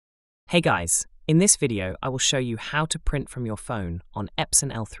Hey guys, in this video I will show you how to print from your phone on Epson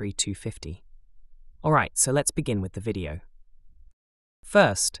L3250. Alright, so let's begin with the video.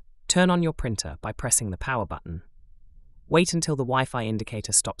 First, turn on your printer by pressing the power button. Wait until the Wi-Fi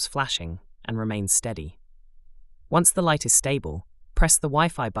indicator stops flashing and remains steady. Once the light is stable, press the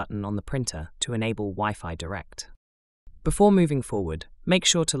Wi-Fi button on the printer to enable Wi-Fi Direct. Before moving forward, make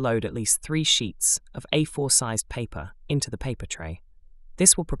sure to load at least 3 sheets of A4-sized paper into the paper tray.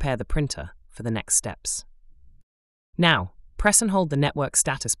 This will prepare the printer for the next steps. Now, press and hold the network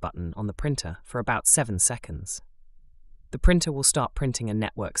status button on the printer for about 7 seconds. The printer will start printing a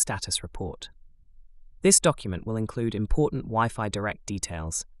network status report. This document will include important Wi-Fi Direct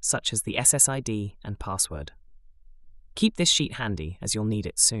details, such as the SSID and password. Keep this sheet handy as you'll need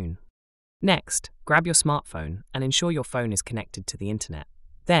it soon. Next, grab your smartphone and ensure your phone is connected to the internet.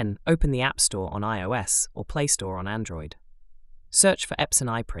 Then, open the App Store on iOS or Play Store on Android. Search for Epson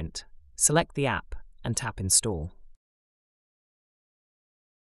iPrint, select the app, and tap Install.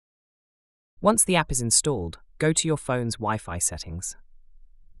 Once the app is installed, go to your phone's Wi-Fi settings.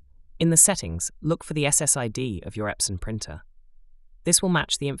 In the settings, look for the SSID of your Epson printer. This will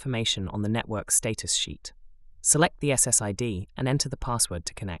match the information on the network status sheet. Select the SSID and enter the password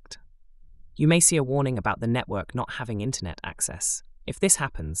to connect. You may see a warning about the network not having internet access. If this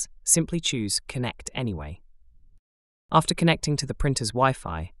happens, simply choose Connect Anyway. After connecting to the printer's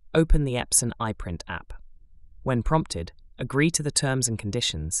Wi-Fi, open the Epson iPrint app. When prompted, agree to the terms and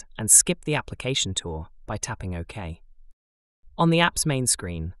conditions and skip the application tour by tapping OK. On the app's main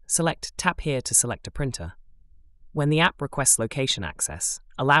screen, select Tap here to select a printer. When the app requests location access,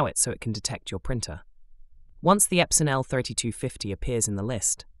 allow it so it can detect your printer. Once the Epson L3250 appears in the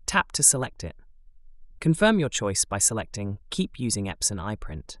list, tap to select it. Confirm your choice by selecting Keep using Epson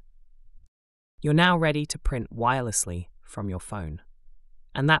iPrint. You're now ready to print wirelessly from your phone.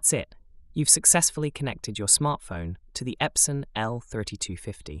 And that's it. You've successfully connected your smartphone to the Epson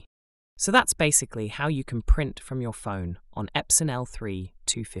L3250. So that's basically how you can print from your phone on Epson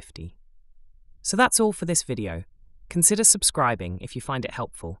L3250. So that's all for this video. Consider subscribing if you find it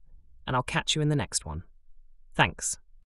helpful, and I'll catch you in the next one. Thanks.